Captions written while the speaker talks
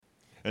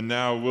And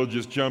now we'll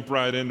just jump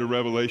right into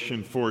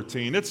Revelation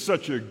 14. It's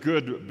such a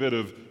good bit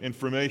of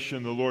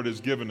information the Lord has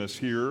given us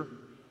here,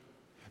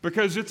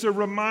 because it's a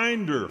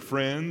reminder,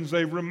 friends,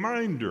 a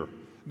reminder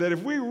that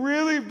if we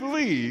really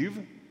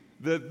believe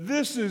that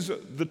this is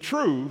the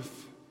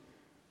truth,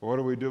 what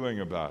are we doing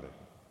about it?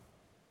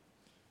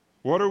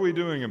 What are we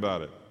doing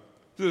about it?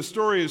 The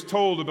story is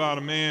told about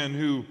a man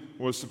who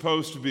was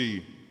supposed to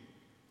be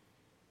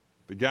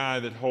the guy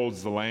that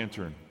holds the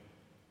lantern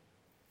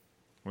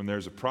when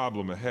there's a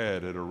problem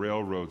ahead at a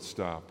railroad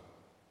stop.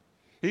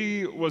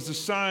 He was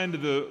assigned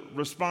the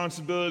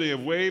responsibility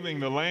of waving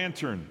the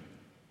lantern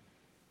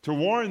to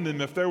warn them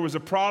if there was a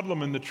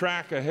problem in the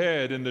track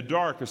ahead, in the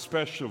dark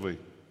especially.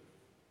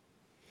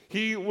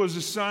 He was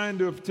assigned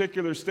to a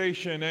particular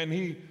station, and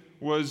he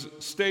was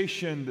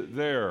stationed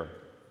there.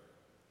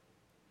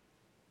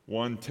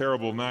 One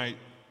terrible night,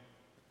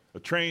 a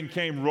train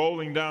came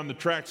rolling down the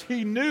tracks.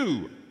 He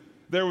knew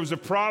there was a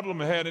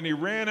problem ahead, and he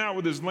ran out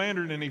with his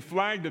lantern and he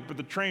flagged it, but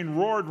the train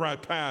roared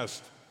right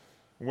past,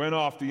 went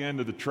off the end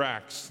of the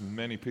tracks, and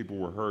many people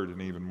were hurt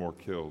and even more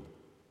killed.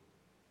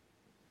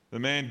 The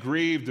man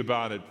grieved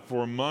about it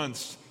for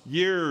months,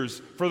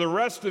 years, for the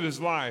rest of his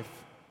life.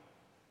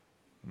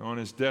 And on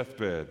his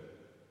deathbed,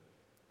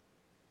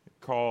 he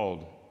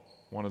called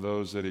one of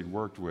those that he'd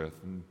worked with,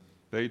 and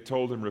they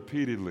told him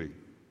repeatedly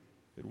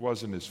it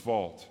wasn't his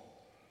fault.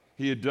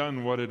 He had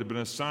done what had been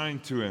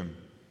assigned to him.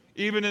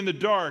 Even in the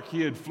dark,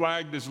 he had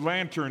flagged his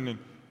lantern,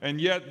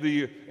 and yet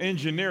the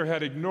engineer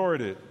had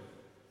ignored it.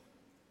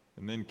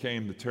 And then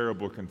came the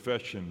terrible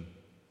confession.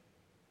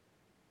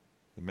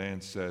 The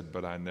man said,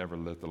 "But I never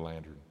lit the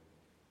lantern.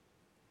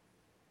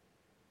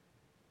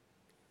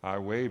 I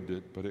waved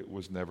it, but it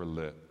was never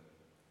lit."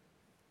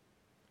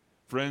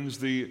 Friends,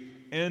 the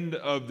end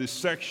of the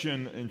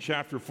section in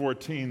chapter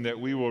 14 that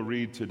we will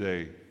read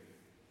today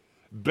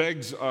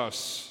begs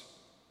us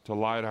to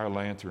light our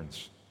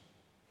lanterns,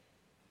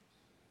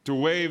 to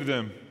wave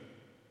them,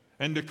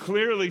 and to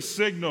clearly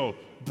signal,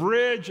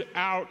 bridge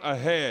out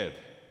ahead.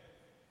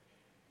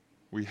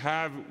 We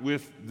have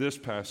with this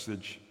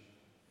passage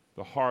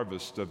the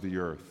harvest of the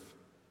earth.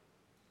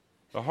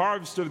 The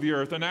harvest of the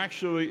earth, and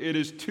actually it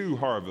is two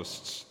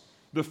harvests.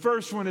 The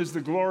first one is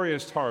the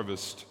glorious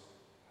harvest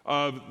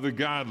of the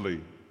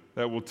godly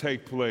that will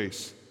take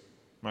place.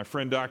 My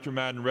friend Dr.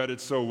 Madden read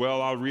it so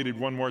well, I'll read it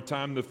one more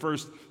time. The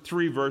first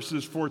three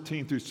verses,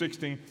 14 through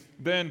 16.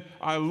 "Then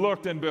I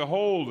looked, and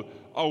behold,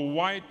 a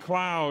white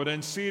cloud,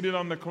 and seated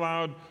on the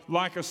cloud,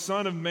 like a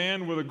son of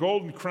man, with a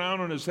golden crown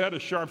on his head, a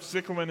sharp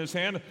sickle in his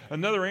hand.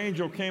 Another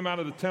angel came out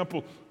of the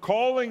temple,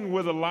 calling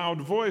with a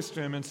loud voice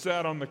to him, and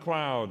sat on the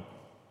cloud.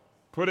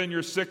 'Put in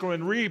your sickle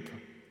and reap.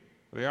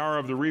 The hour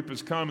of the reap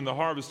has come, and the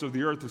harvest of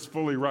the earth is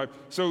fully ripe.'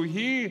 So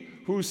he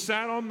who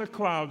sat on the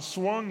cloud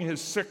swung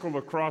his sickle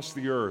across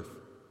the earth,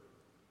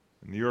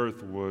 and the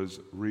earth was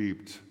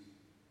reaped."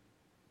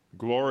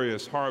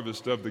 Glorious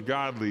harvest of the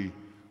godly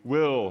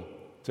will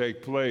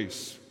take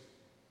place.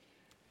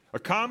 A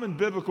common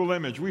biblical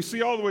image we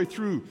see all the way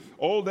through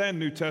Old and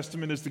New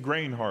Testament is the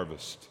grain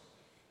harvest.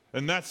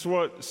 And that's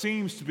what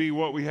seems to be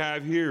what we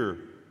have here.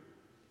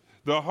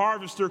 The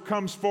harvester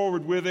comes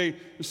forward with a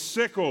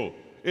sickle.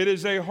 It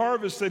is a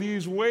harvest that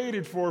he's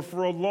waited for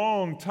a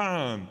long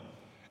time.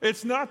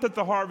 It's not that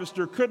the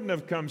harvester couldn't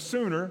have come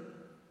sooner.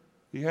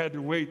 He had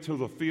to wait till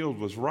the field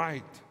was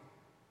right.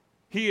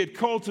 He had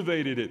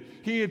cultivated it.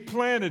 He had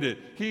planted it.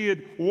 He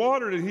had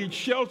watered it. He'd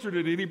sheltered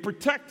it. He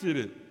protected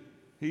it.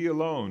 He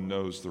alone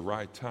knows the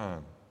right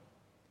time.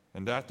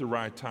 And at the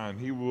right time,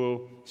 he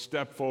will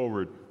step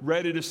forward,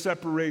 ready to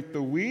separate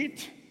the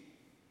wheat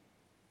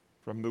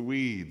from the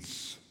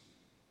weeds.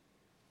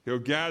 He'll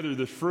gather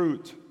the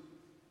fruit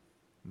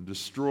and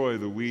destroy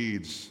the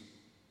weeds.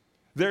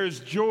 There's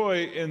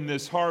joy in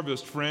this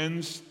harvest,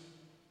 friends,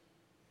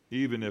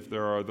 even if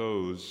there are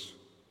those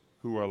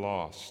who are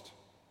lost.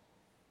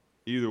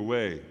 Either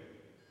way,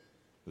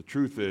 the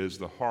truth is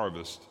the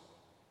harvest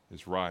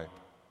is ripe.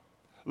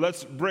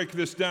 Let's break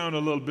this down a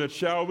little bit,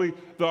 shall we?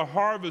 The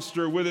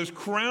harvester, with his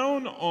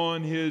crown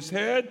on his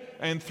head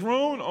and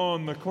throne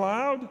on the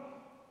cloud,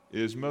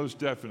 is most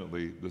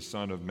definitely the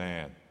Son of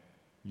Man.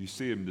 You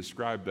see him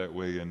described that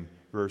way in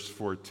verse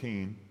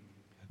 14.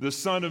 The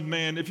Son of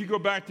Man. If you go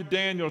back to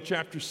Daniel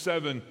chapter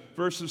 7,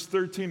 verses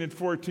 13 and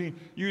 14,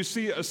 you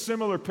see a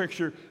similar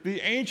picture.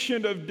 The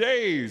Ancient of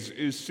Days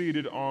is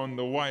seated on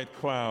the white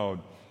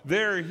cloud.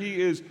 There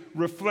he is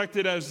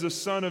reflected as the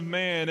Son of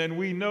Man, and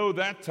we know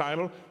that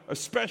title,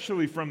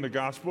 especially from the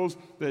Gospels,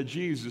 that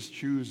Jesus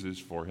chooses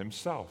for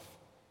himself.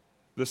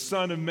 The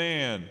Son of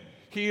Man.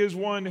 He is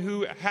one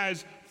who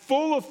has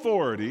full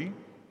authority,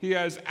 he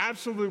has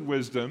absolute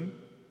wisdom,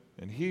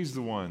 and he's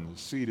the one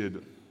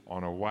seated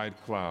on a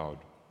white cloud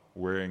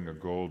wearing a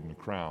golden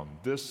crown.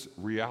 This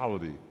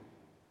reality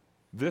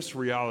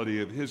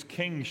of his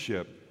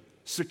kingship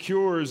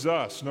secures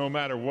us no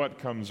matter what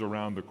comes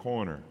around the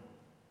corner.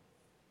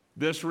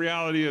 This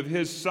reality of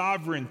his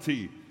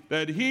sovereignty,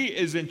 that he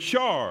is in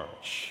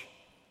charge.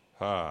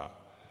 That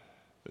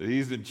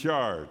he's in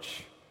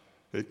charge.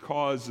 It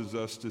causes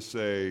us to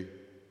say,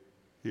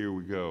 here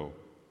we go.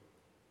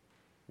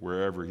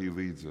 Wherever he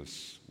leads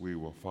us, we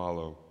will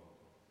follow.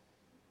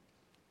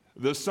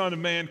 The Son of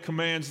Man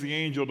commands the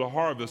angel to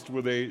harvest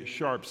with a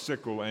sharp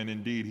sickle, and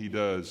indeed he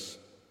does.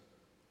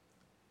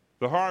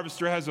 The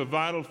harvester has a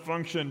vital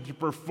function to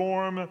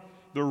perform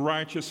the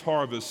righteous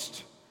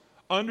harvest.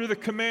 Under the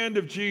command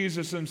of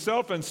Jesus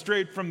himself and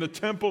straight from the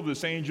temple,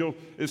 this angel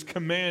is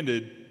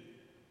commanded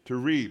to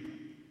reap,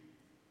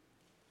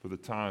 for the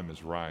time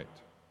is right.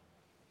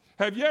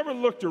 Have you ever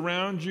looked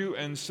around you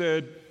and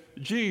said,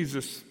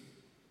 Jesus,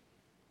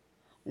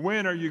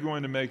 when are you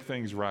going to make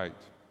things right?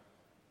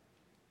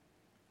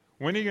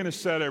 When are you going to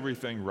set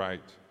everything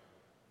right?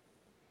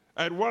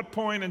 At what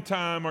point in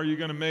time are you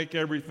going to make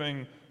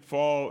everything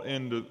fall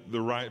into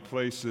the right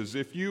places?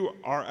 If you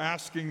are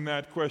asking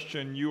that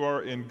question, you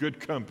are in good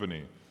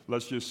company.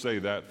 Let's just say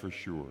that for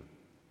sure.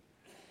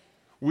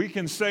 We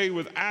can say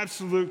with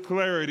absolute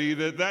clarity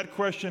that that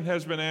question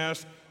has been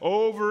asked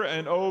over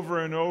and over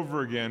and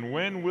over again.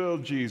 When will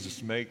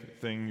Jesus make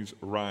things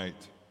right?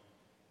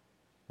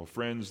 Well,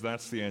 friends,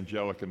 that's the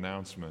angelic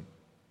announcement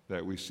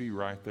that we see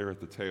right there at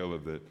the tail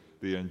of it.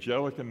 The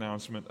angelic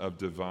announcement of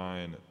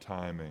divine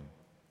timing.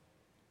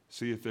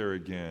 See it there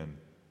again.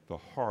 The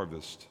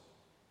harvest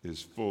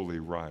is fully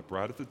ripe.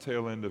 Right at the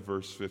tail end of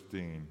verse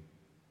 15.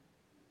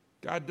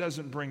 God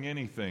doesn't bring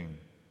anything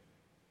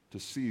to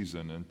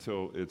season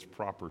until its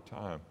proper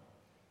time.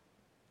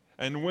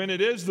 And when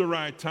it is the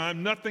right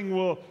time, nothing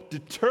will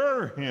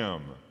deter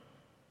him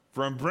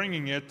from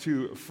bringing it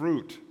to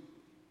fruit.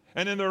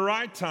 And in the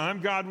right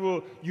time, God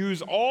will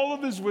use all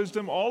of his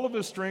wisdom, all of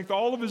his strength,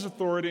 all of his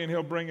authority, and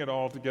he'll bring it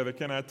all together.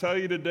 Can I tell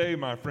you today,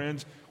 my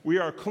friends, we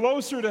are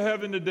closer to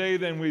heaven today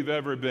than we've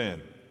ever been.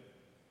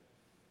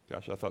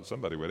 Gosh, I thought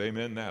somebody would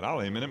amen that.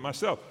 I'll amen it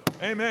myself.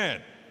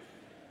 Amen.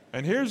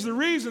 And here's the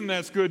reason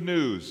that's good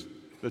news.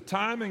 The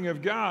timing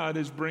of God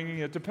is bringing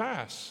it to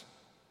pass.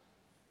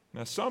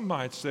 Now, some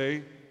might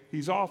say,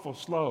 he's awful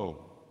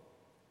slow.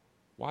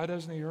 Why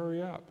doesn't he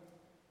hurry up?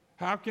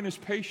 How can his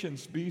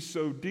patience be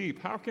so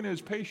deep? How can his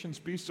patience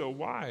be so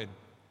wide?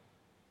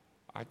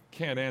 I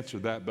can't answer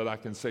that, but I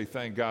can say,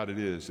 thank God it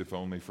is, if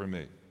only for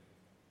me.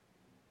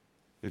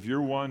 If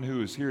you're one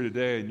who is here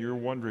today and you're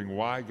wondering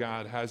why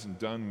God hasn't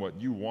done what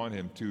you want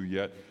him to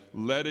yet,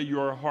 let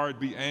your heart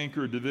be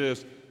anchored to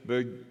this.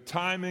 The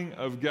timing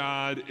of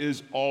God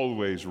is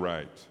always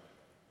right,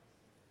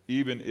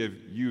 even if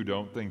you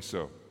don't think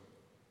so.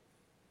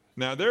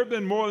 Now, there have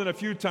been more than a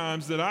few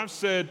times that I've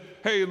said,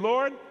 hey,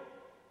 Lord,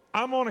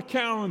 I'm on a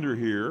calendar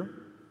here,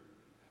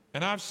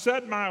 and I've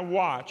set my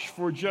watch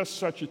for just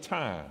such a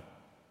time.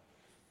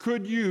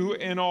 Could you,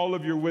 in all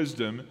of your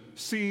wisdom,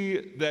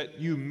 see that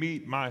you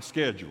meet my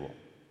schedule?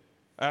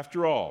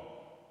 After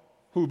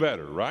all, who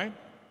better, right?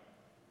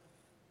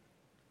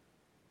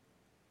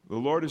 The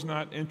Lord is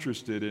not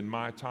interested in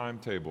my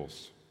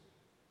timetables.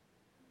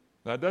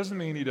 That doesn't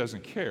mean he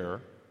doesn't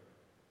care,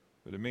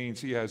 but it means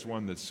he has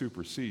one that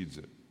supersedes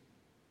it,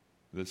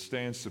 that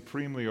stands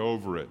supremely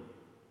over it,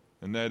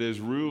 and that is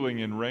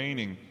ruling and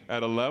reigning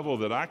at a level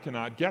that I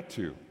cannot get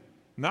to.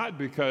 Not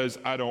because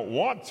I don't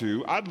want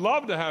to. I'd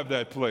love to have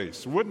that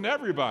place. Wouldn't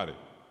everybody?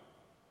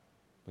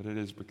 But it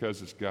is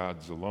because it's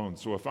God's alone.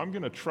 So if I'm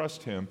going to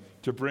trust him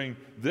to bring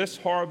this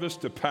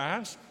harvest to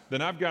pass,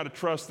 then I've got to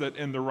trust that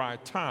in the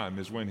right time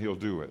is when he'll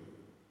do it.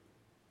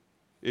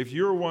 If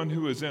you're one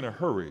who is in a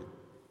hurry,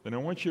 then I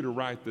want you to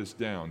write this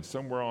down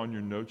somewhere on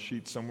your note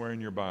sheet, somewhere in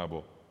your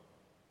Bible.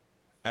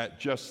 At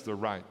just the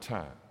right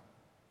time,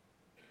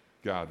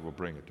 God will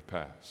bring it to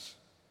pass.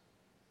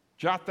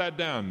 Jot that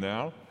down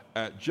now.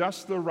 At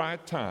just the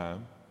right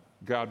time,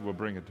 God will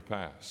bring it to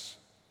pass.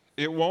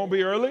 It won't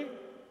be early.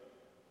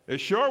 It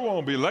sure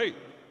won't be late.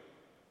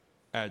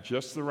 At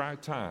just the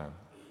right time,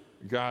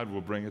 God will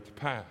bring it to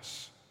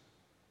pass.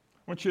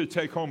 I want you to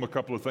take home a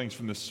couple of things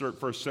from this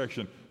first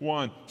section.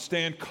 One,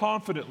 stand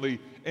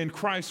confidently in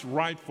Christ's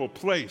rightful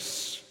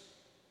place.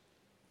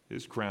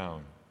 His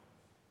crown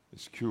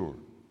is secure.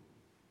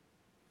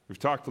 We've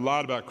talked a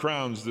lot about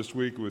crowns this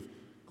week with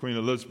Queen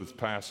Elizabeth's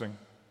passing.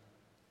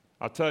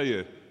 I'll tell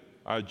you,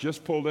 I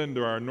just pulled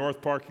into our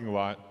north parking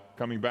lot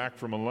coming back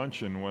from a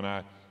luncheon when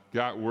I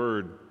got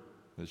word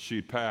that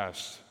she'd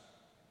passed.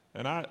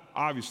 And I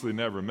obviously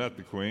never met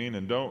the Queen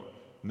and don't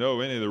know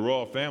any of the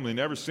royal family,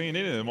 never seen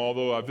any of them,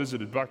 although I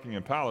visited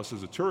Buckingham Palace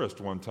as a tourist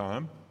one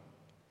time.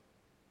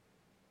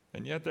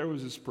 And yet there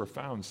was this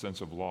profound sense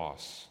of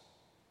loss,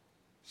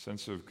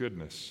 sense of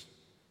goodness.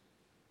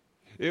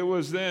 It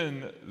was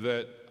then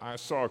that I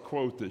saw a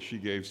quote that she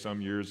gave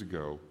some years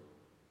ago.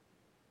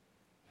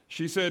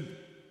 She said,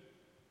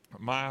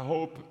 "My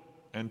hope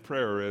and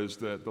prayer is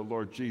that the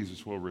Lord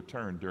Jesus will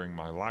return during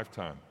my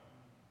lifetime,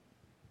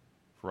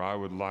 for I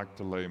would like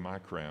to lay my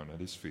crown at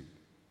his feet."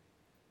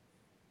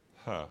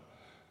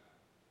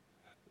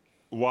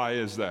 Why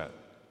is that?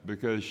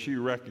 Because she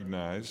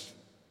recognized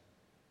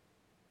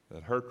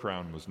that her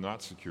crown was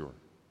not secure.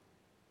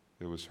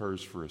 It was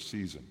hers for a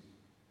season.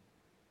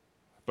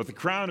 But the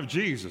crown of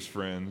Jesus,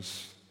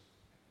 friends,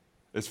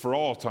 is for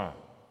all time.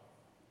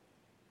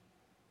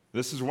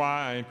 This is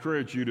why I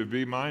encourage you to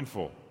be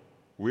mindful.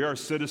 We are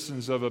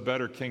citizens of a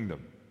better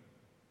kingdom.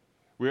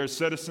 We are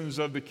citizens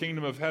of the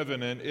kingdom of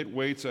heaven, and it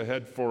waits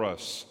ahead for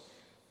us.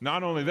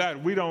 Not only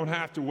that, we don't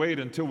have to wait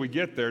until we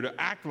get there to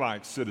act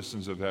like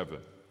citizens of heaven.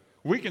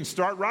 We can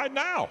start right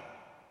now.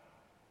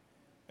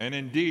 And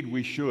indeed,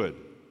 we should,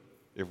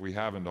 if we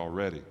haven't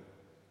already.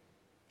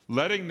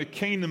 Letting the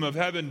kingdom of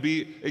heaven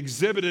be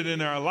exhibited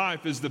in our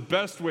life is the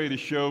best way to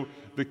show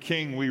the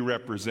king we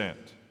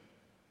represent,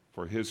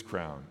 for his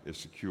crown is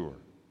secure.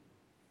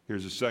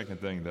 Here's the second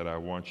thing that I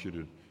want you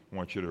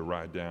to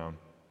write down.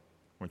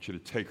 I want you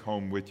to take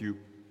home with you.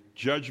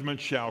 Judgment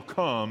shall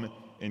come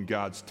in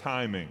God's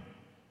timing.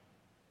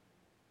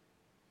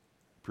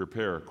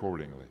 Prepare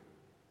accordingly.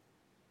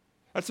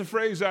 That's a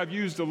phrase I've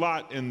used a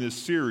lot in this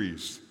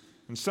series.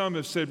 And some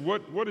have said,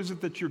 what is it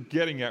that you're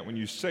getting at when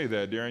you say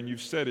that, Darin?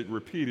 You've said it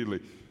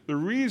repeatedly. The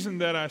reason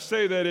that I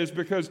say that is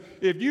because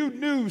if you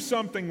knew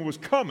something was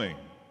coming,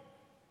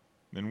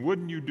 then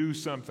wouldn't you do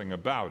something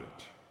about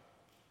it?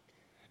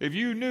 If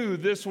you knew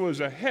this was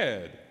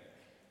ahead,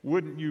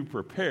 wouldn't you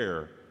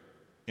prepare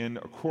in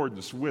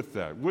accordance with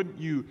that? Wouldn't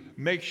you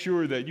make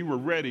sure that you were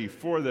ready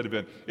for that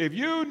event? If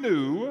you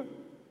knew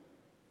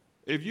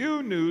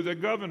the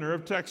governor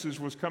of Texas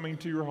was coming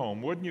to your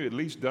home, wouldn't you at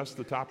least dust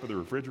the top of the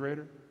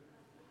refrigerator?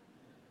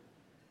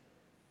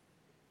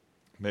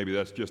 Maybe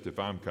that's just if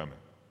I'm coming.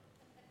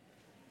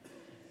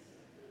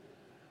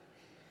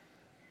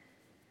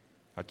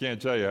 I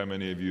can't tell you how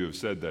many of you have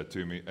said that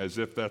to me, as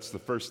if that's the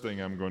first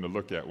thing I'm going to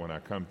look at when I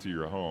come to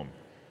your home.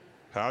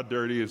 How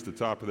dirty is the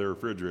top of the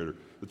refrigerator?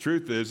 The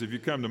truth is, if you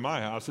come to my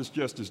house, it's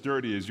just as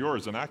dirty as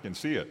yours, and I can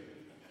see it.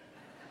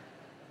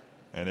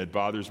 And it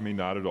bothers me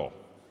not at all.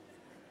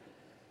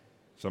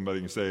 Somebody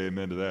can say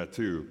amen to that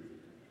too.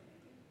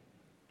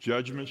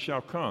 Judgment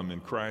shall come in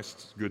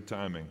Christ's good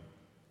timing.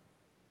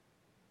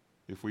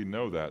 If we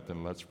know that,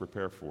 then let's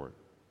prepare for it.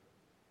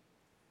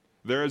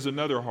 There is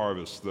another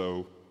harvest,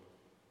 though,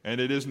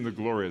 and it isn't the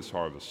glorious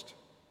harvest.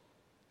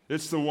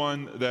 It's the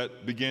one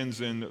that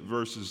begins in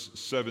verses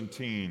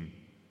 17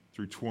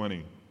 through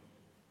 20.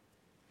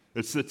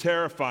 It's the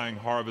terrifying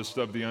harvest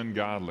of the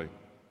ungodly,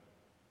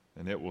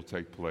 and it will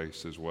take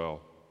place as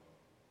well.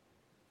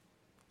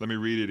 Let me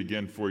read it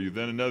again for you.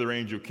 Then another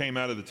angel came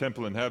out of the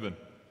temple in heaven.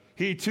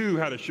 He too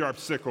had a sharp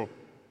sickle.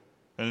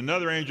 And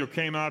another angel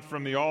came out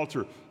from the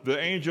altar, the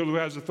angel who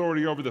has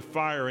authority over the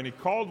fire, and he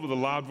called with a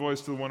loud voice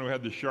to the one who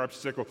had the sharp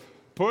sickle,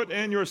 "Put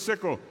in your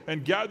sickle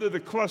and gather the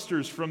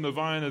clusters from the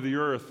vine of the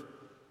earth,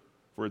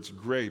 for its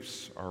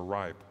grapes are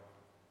ripe."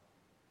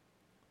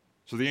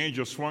 So the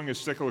angel swung his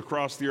sickle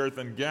across the earth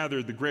and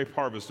gathered the grape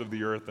harvest of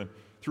the earth and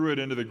threw it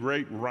into the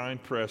great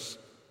winepress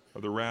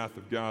of the wrath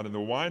of God. And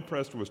the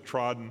winepress was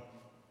trodden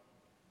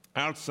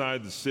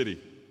outside the city,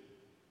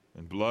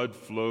 and blood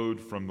flowed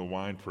from the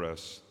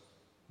winepress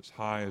as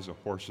high as a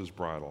horse's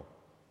bridle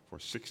for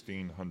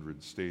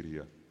 1,600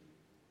 stadia.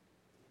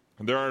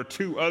 And there are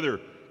two other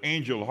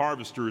angel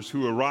harvesters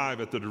who arrive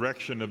at the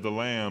direction of the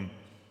Lamb.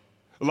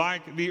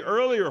 Like the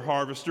earlier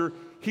harvester,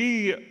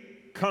 he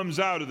comes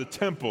out of the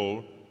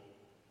temple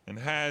and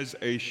has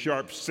a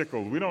sharp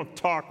sickle. We don't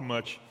talk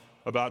much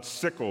about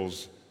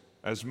sickles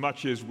as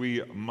much as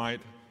we might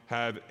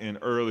have in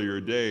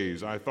earlier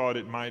days. I thought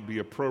it might be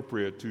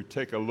appropriate to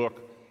take a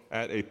look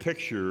at a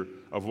picture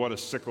of what a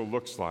sickle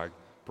looks like.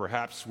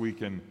 Perhaps we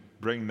can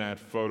bring that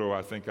photo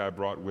I think I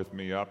brought with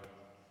me up.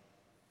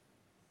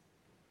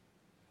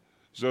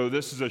 So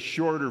this is a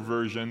shorter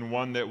version,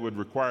 one that would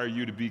require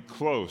you to be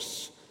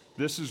close.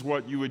 This is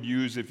what you would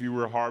use if you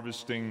were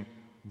harvesting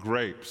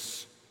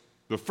grapes.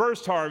 The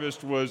first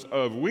harvest was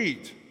of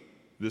wheat.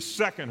 The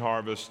second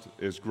harvest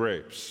is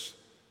grapes.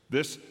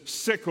 This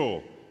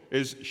sickle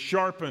is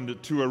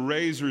sharpened to a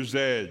razor's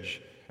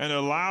edge and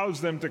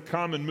allows them to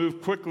come and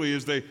move quickly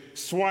as they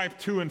swipe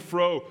to and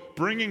fro,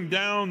 bringing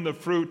down the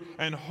fruit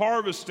and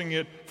harvesting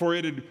it, for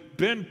it had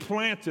been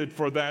planted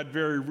for that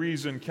very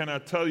reason. Can I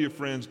tell you,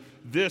 friends,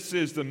 this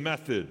is the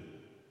method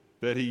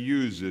that he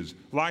uses.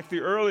 Like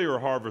the earlier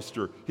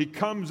harvester, he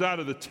comes out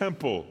of the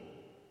temple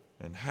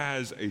and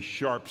has a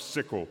sharp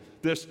sickle.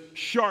 This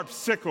sharp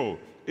sickle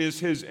is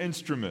his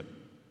instrument,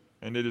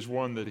 and it is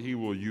one that he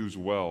will use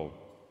well.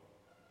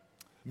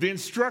 The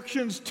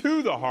instructions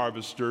to the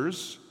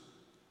harvesters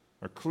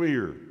are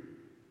clear.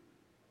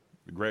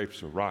 The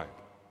grapes are ripe.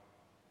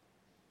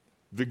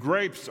 The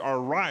grapes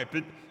are ripe.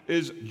 It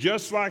is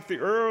just like the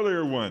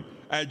earlier one.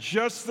 At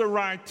just the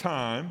right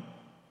time,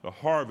 the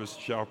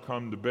harvest shall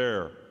come to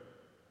bear.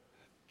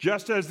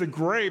 Just as the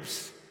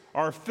grapes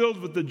are filled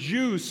with the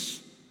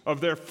juice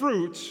of their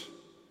fruit,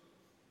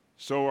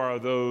 so are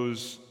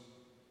those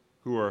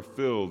who are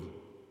filled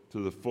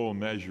to the full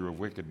measure of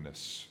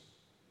wickedness.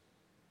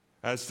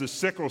 As the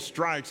sickle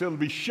strikes, it'll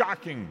be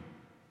shocking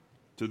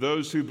to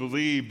those who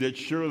believed it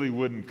surely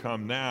wouldn't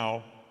come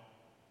now,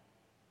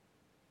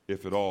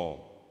 if at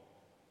all.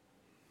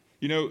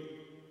 You know,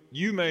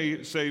 you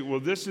may say, well,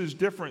 this is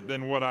different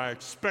than what I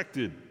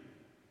expected,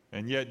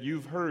 and yet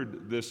you've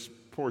heard this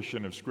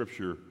portion of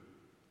Scripture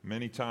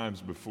many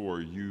times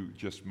before. You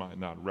just might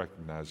not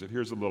recognize it.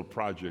 Here's a little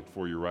project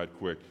for you right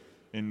quick.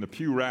 In the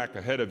pew rack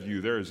ahead of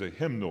you, there is a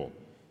hymnal.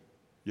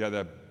 Yeah,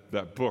 that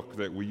that book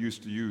that we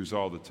used to use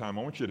all the time.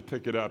 I want you to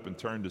pick it up and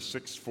turn to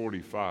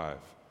 645.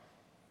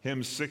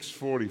 Hymn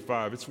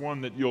 645. It's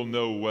one that you'll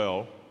know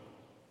well.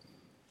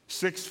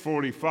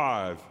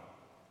 645.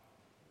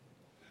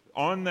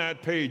 On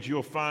that page,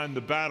 you'll find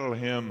the battle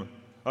hymn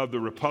of the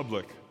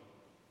Republic.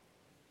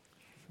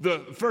 The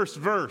first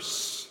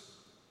verse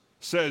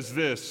says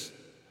this: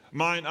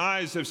 "Mine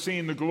eyes have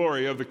seen the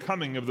glory of the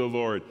coming of the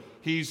Lord."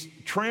 He's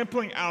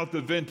trampling out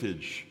the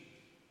vintage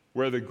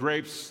where the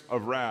grapes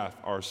of wrath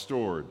are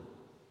stored.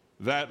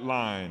 That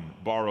line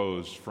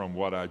borrows from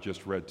what I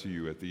just read to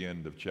you at the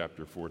end of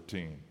chapter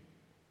 14.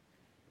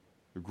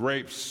 The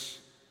grapes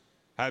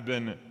have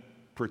been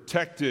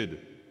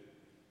protected.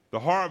 The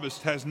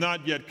harvest has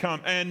not yet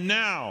come. And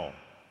now,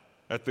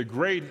 at the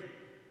great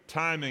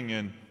timing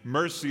and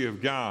mercy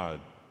of God,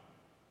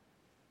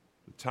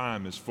 the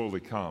time is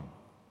fully come,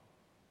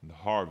 and the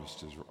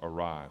harvest has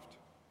arrived.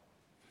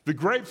 The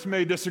grapes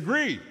may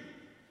disagree.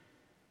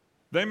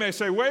 They may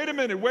say, wait a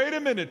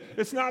minute,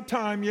 it's not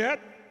time yet.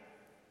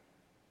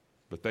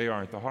 But they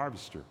aren't the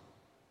harvester.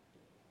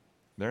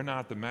 They're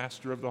not the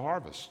master of the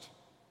harvest.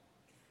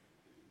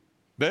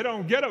 They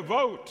don't get a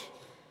vote.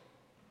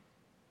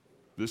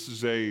 This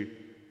is a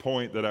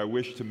point that I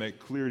wish to make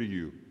clear to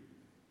you,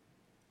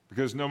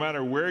 because no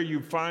matter where you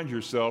find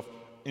yourself,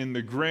 in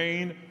the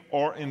grain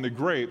or in the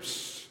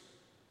grapes,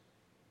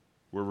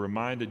 we're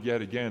reminded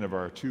yet again of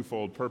our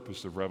twofold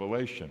purpose of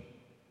Revelation.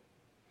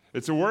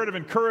 It's a word of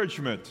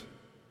encouragement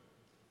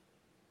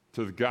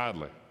to the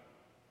godly,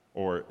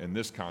 or in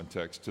this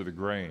context, to the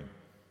grain.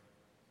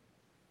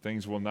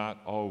 Things will not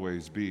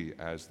always be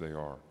as they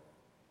are.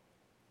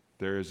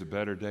 There is a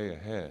better day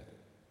ahead,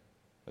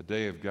 a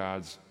day of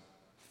God's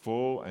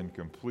full and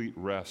complete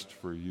rest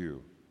for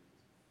you.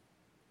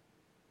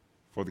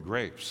 For the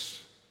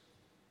grapes,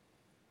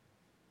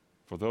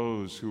 for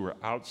those who are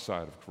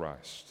outside of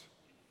Christ,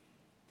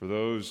 for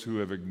those who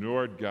have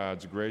ignored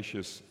God's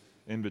gracious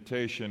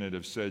invitation and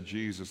have said,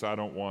 Jesus, I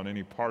don't want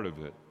any part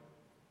of it,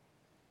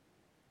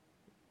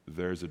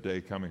 there's a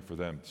day coming for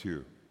them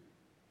too.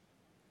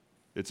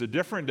 It's a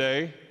different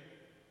day,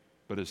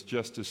 but it's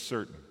just as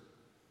certain.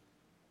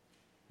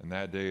 And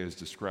that day is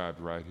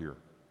described right here,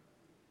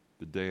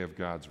 the day of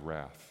God's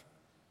wrath,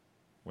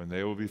 when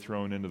they will be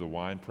thrown into the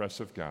winepress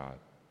of God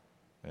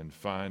and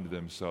find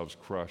themselves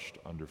crushed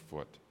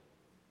underfoot.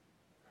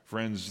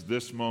 Friends,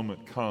 this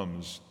moment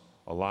comes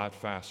a lot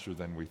faster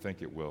than we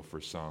think it will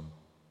for some.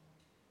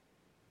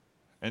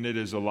 And it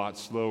is a lot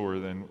slower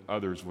than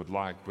others would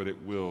like, but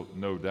it will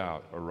no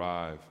doubt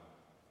arrive.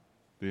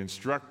 The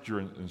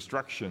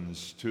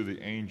instructions to the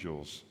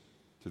angels,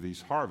 to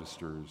these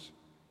harvesters,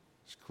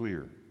 is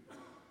clear.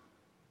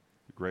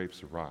 The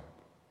grapes are ripe.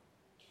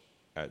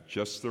 At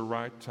just the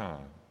right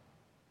time,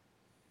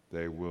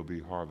 they will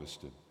be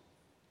harvested.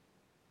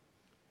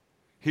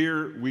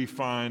 Here we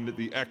find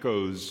the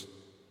echoes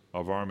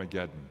of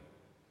Armageddon.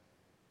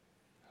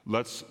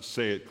 Let's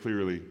say it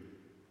clearly.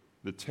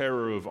 The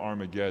terror of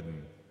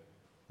Armageddon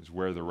is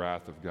where the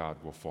wrath of God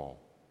will fall.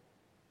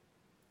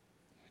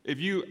 If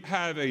you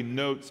have a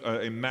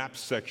map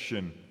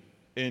section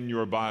in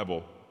your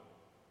Bible,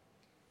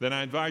 then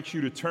I invite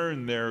you to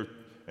turn there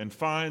and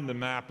find the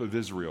map of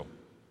Israel.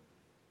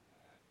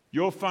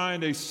 You'll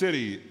find a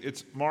city.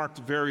 It's marked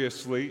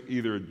variously,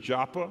 either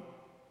Joppa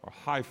or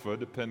Haifa,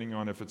 depending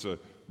on if it's a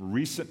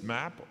recent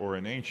map or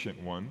an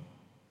ancient one.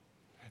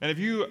 And if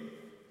you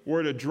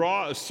were to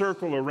draw a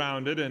circle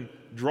around it and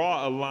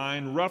draw a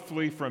line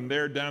roughly from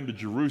there down to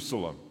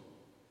Jerusalem,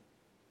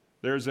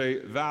 there's a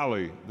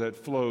valley that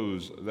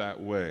flows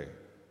that way.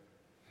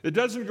 It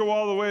doesn't go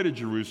all the way to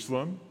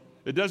Jerusalem.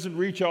 It doesn't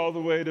reach all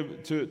the way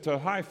to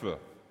Haifa,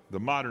 the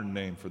modern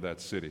name for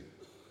that city.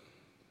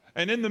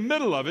 And in the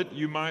middle of it,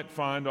 you might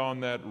find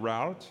on that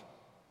route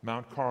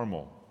Mount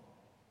Carmel.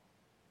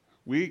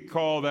 We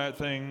call that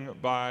thing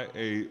by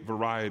a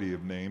variety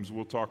of names.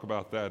 We'll talk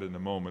about that in a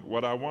moment.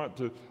 What I want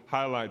to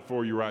highlight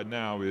for you right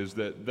now is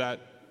that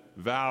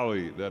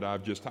valley that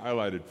I've just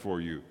highlighted for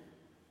you,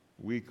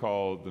 we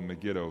call the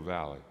Megiddo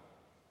Valley.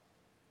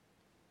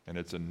 And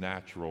it's a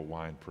natural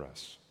wine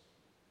press.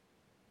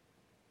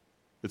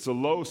 It's a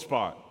low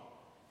spot.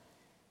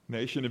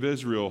 Nation of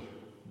Israel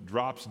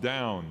drops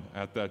down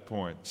at that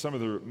point. Some of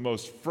the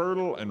most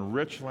fertile and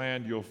rich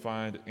land you'll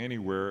find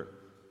anywhere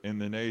in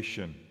the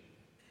nation.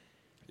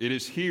 It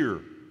is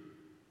here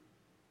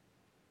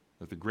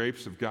that the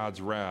grapes of God's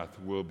wrath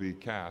will be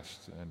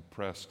cast and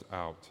pressed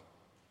out.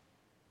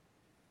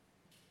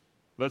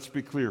 Let's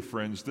be clear,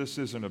 friends, this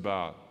isn't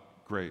about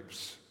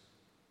grapes.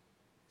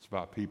 It's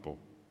about people.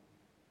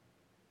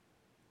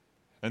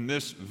 And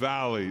this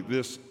valley,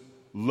 this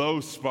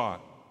low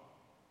spot,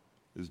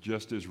 is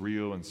just as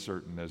real and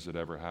certain as it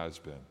ever has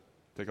been.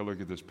 Take a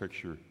look at this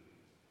picture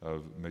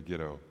of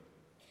Megiddo.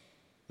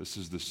 This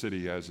is the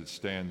city as it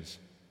stands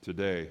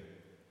today.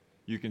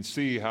 You can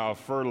see how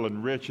fertile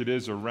and rich it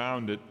is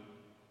around it.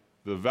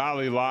 The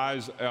valley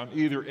lies on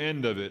either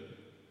end of it.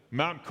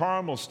 Mount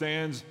Carmel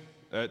stands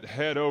at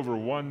head over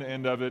one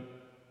end of it.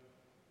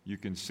 You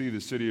can see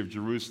the city of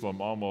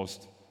Jerusalem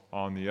almost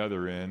on the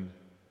other end.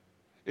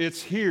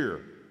 It's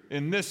here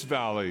in this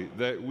valley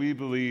that we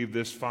believe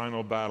this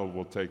final battle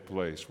will take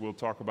place. We'll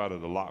talk about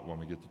it a lot when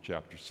we get to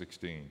chapter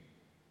 16.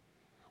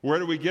 Where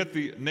do we get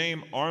the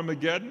name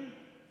Armageddon?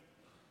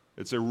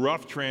 It's a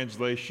rough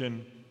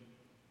translation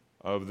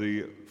of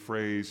the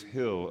phrase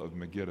hill of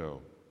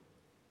Megiddo.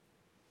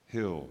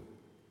 Hill,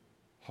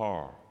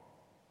 Har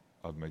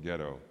of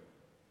Megiddo,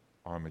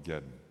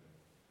 Armageddon.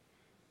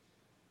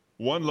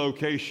 One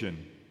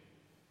location,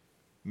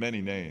 many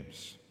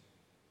names.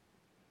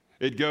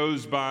 It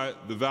goes by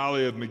the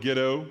Valley of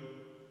Megiddo,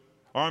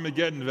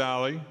 Armageddon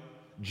Valley,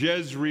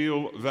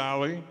 Jezreel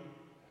Valley,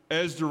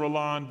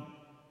 Esdraelon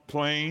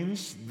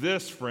Plains.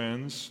 This,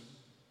 friends,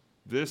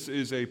 this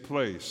is a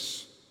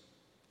place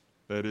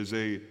that is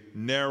a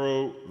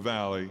narrow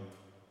valley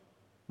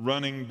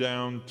running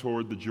down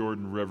toward the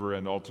Jordan River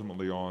and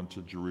ultimately on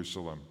to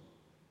Jerusalem.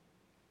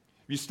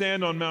 If you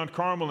stand on Mount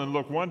Carmel and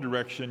look one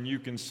direction, you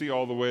can see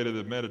all the way to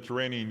the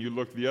Mediterranean. You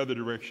look the other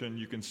direction,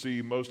 you can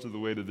see most of the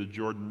way to the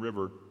Jordan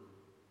River.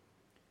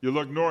 You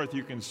look north,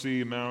 you can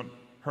see Mount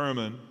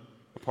Hermon,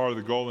 a part of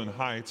the Golan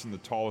Heights and the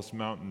tallest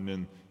mountain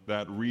in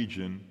that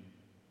region.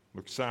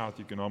 Look south,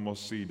 you can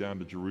almost see down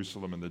to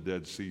Jerusalem and the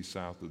Dead Sea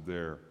south of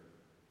there.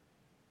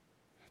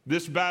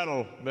 This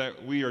battle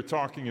that we are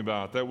talking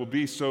about, that will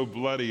be so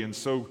bloody and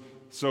so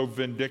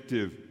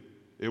vindictive,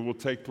 it will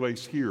take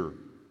place here.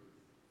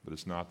 But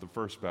it's not the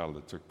first battle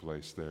that took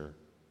place there.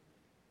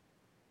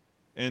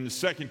 In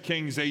 2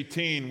 Kings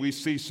 18, we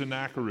see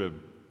Sennacherib,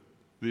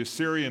 the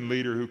Assyrian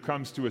leader who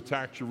comes to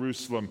attack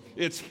Jerusalem.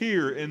 It's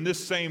here in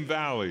this same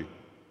valley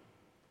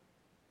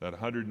that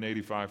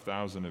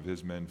 185,000 of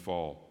his men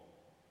fall.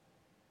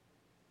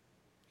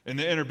 In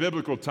the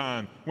interbiblical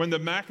time, when the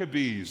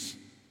Maccabees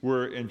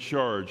were in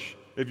charge,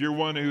 if you're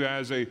one who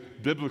has a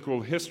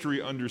biblical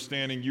history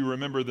understanding, you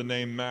remember the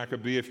name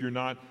Maccabee. If you're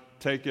not,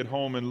 take it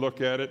home and look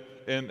at it.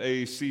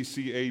 Maccabees.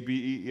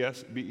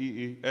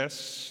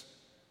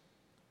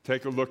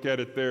 Take a look at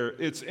it there.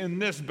 It's in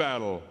this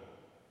battle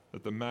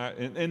that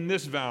in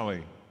this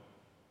valley,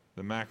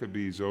 the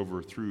Maccabees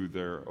overthrew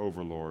their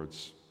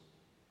overlords.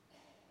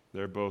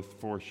 They're both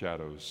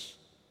foreshadows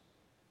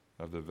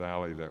of the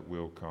valley that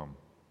will come.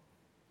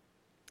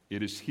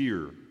 It is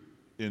here,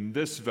 in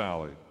this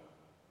valley,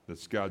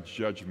 that God's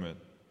judgment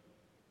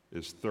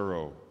is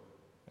thorough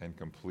and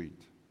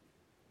complete.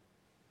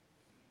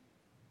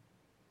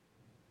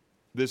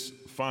 This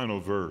final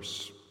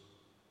verse,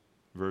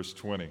 verse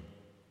 20,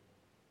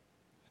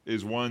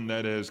 is one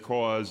that has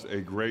caused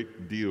a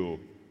great deal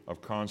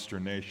of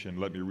consternation.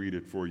 Let me read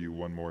it for you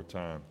one more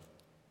time.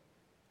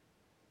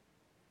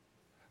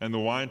 And the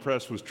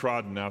winepress was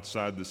trodden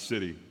outside the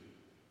city,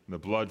 and the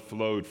blood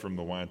flowed from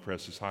the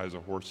winepress as high as a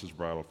horse's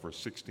bridle for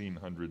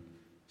 1,600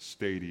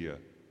 stadia.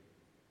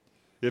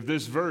 If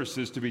this verse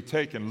is to be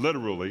taken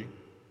literally,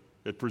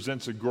 it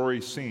presents a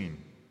gory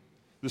scene.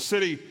 The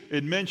city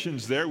it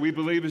mentions there, we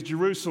believe, is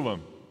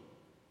Jerusalem.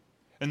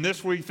 And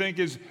this, we think,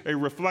 is a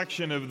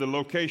reflection of the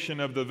location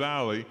of the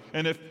valley.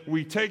 And if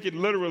we take it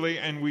literally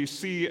and we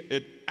see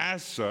it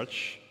as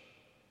such,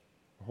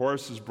 a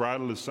horse's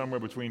bridle is somewhere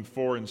between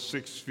 4 and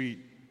 6 feet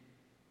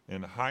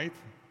in height.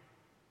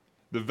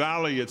 The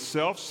valley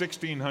itself,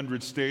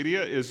 1,600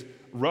 stadia, is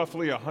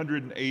roughly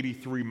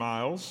 183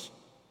 miles.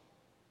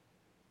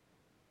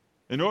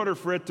 In order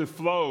for it to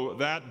flow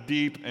that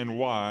deep and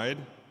wide,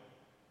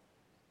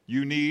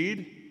 you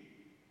need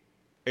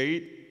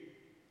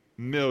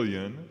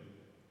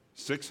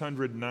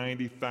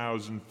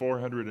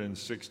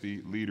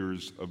 8,690,460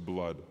 liters of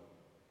blood.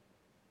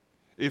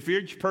 If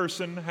each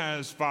person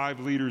has 5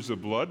 liters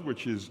of blood,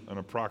 which is an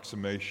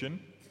approximation,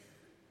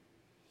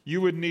 you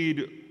would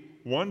need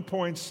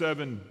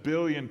 1.7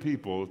 billion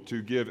people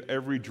to give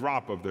every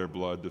drop of their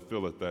blood to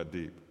fill it that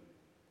deep.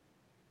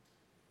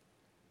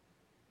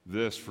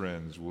 This,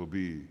 friends, will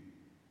be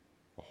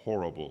a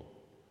horrible,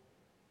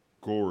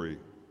 gory,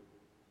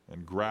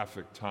 and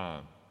graphic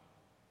time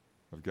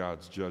of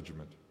God's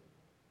judgment.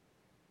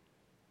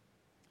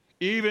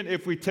 Even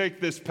if we take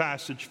this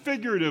passage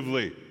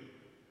figuratively,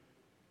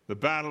 the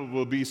battle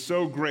will be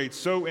so great,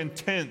 so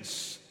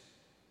intense,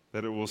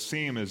 that it will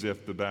seem as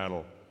if the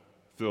battle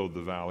filled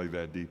the valley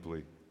that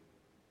deeply.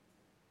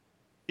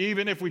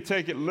 Even if we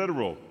take it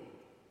literal,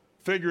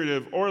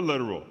 figurative or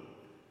literal,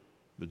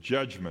 the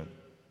judgment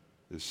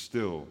is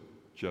still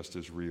just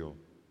as real.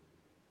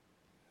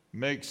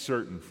 Make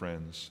certain,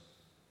 friends,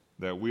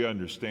 that we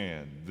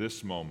understand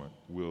this moment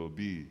will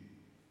be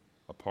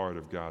a part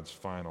of God's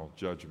final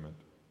judgment.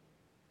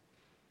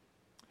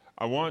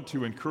 I want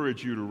to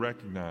encourage you to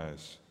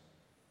recognize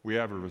we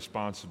have a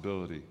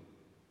responsibility,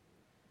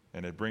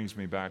 and it brings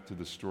me back to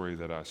the story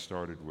that I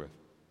started with.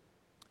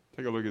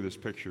 Take a look at this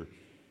picture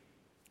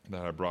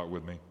that I brought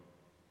with me.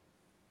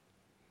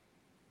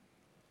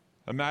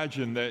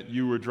 Imagine that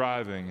you were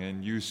driving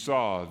and you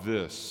saw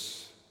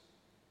this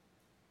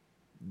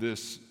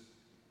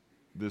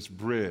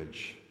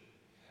bridge,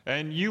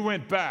 and you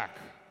went back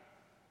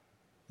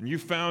and you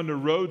found a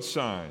road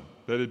sign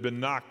that had been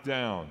knocked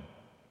down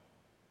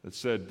that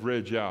said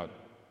 "Bridge out."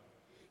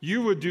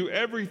 You would do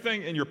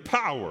everything in your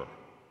power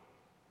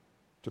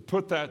to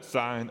put that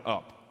sign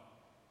up.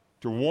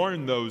 to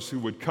warn those who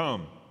would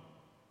come.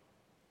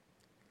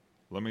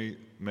 Let me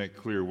make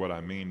clear what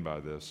I mean by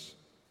this.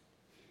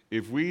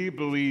 If we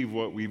believe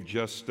what we've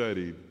just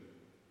studied,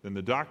 then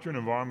the doctrine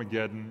of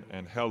Armageddon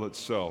and hell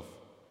itself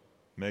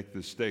make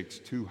the stakes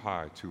too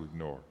high to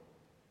ignore.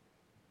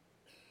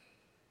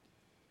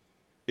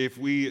 If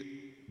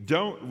we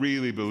don't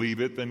really believe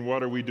it, then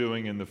what are we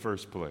doing in the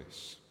first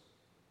place?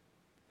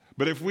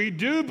 But if we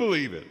do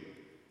believe it,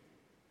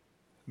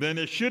 then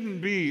it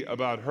shouldn't be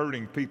about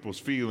hurting people's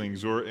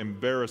feelings or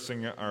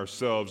embarrassing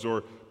ourselves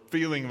or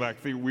feeling like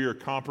we are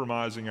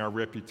compromising our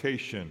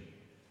reputation.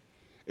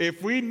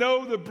 If we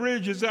know the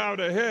bridge is out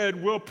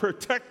ahead, we'll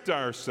protect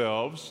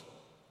ourselves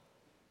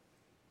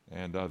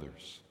and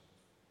others.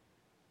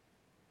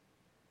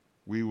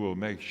 We will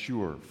make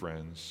sure,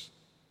 friends,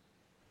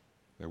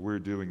 that we're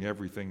doing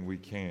everything we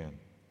can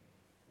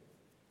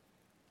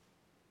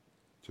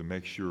to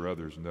make sure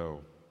others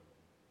know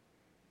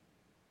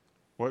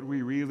what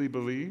we really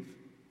believe.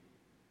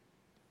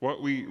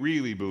 What we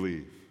really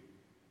believe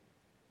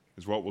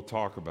is what we'll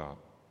talk about,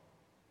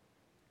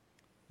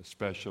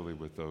 especially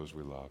with those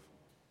we love,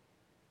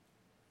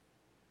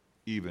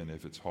 even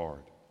if it's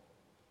hard.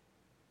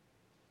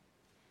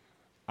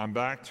 I'm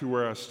back to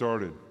where I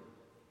started.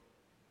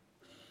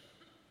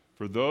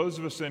 For those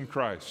of us in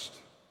Christ,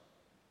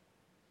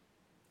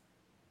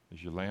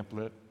 is your lamp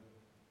lit?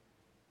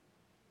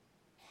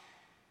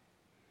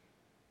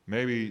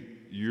 Maybe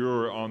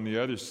you're on the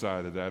other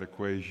side of that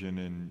equation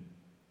and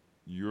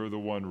you're the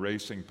one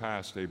racing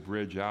past a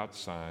bridge out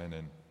sign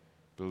and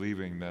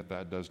believing that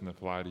that doesn't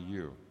apply to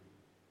you.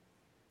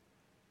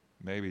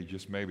 Maybe,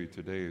 just maybe,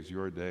 today is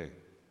your day.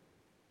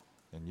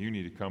 And you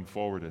need to come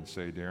forward and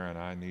say, Darin,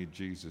 I need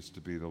Jesus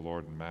to be the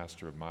Lord and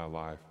Master of my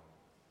life.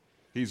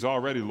 He's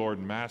already Lord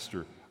and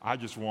Master. I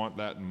just want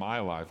that in my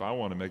life. I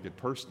want to make it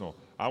personal.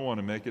 I want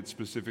to make it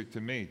specific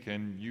to me.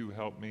 Can you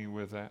help me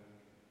with that?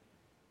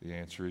 The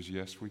answer is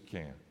yes, we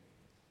can.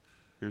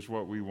 Here's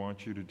what we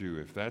want you to do.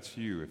 If that's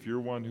you, if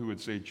you're one who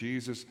would say,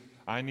 Jesus,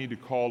 I need to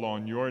call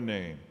on your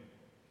name.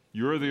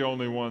 You're the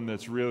only one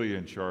that's really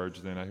in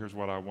charge. Then here's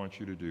what I want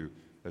you to do.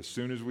 As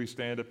soon as we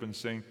stand up and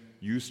sing,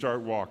 you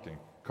start walking.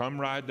 Come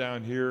right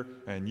down here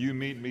and you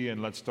meet me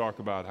and let's talk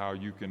about how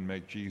you can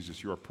make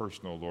Jesus your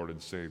personal Lord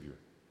and Savior.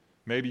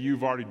 Maybe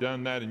you've already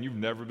done that and you've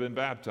never been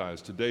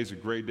baptized. Today's a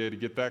great day to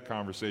get that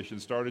conversation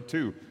started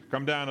too.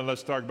 Come down and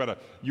let's talk about it.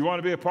 You want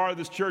to be a part of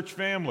this church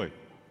family?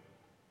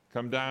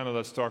 Come down and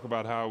let's talk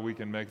about how we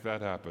can make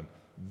that happen.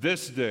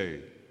 This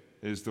day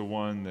is the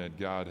one that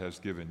God has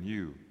given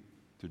you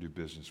to do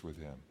business with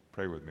Him.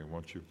 Pray with me,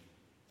 won't you?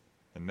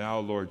 And now,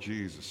 Lord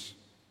Jesus,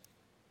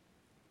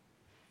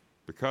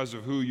 because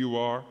of who you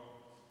are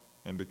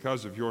and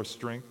because of your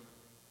strength,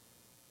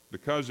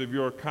 because of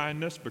your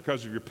kindness,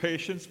 because of your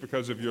patience,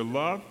 because of your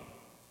love,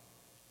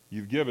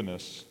 you've given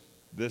us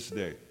this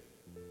day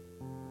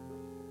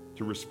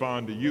to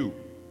respond to you.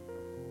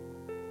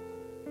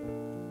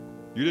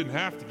 You didn't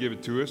have to give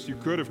it to us. You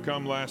could have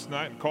come last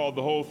night and called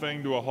the whole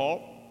thing to a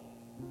halt,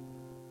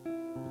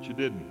 but you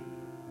didn't.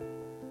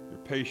 Your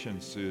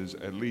patience is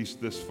at least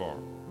this far.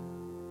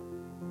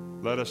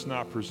 Let us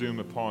not presume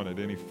upon it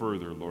any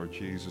further, Lord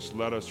Jesus.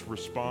 Let us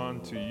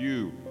respond to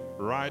you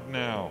right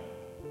now.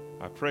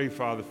 I pray,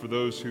 Father, for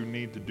those who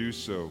need to do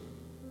so,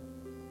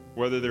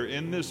 whether they're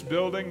in this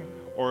building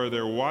or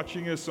they're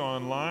watching us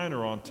online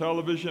or on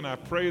television. I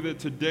pray that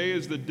today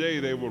is the day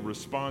they will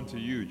respond to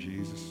you,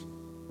 Jesus.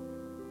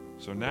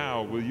 So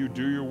now, will you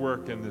do your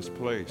work in this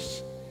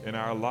place, in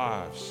our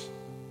lives,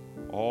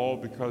 all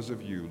because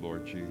of you,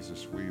 Lord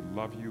Jesus. We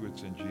love you.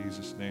 It's in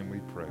Jesus' name we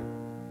pray.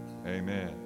 Amen.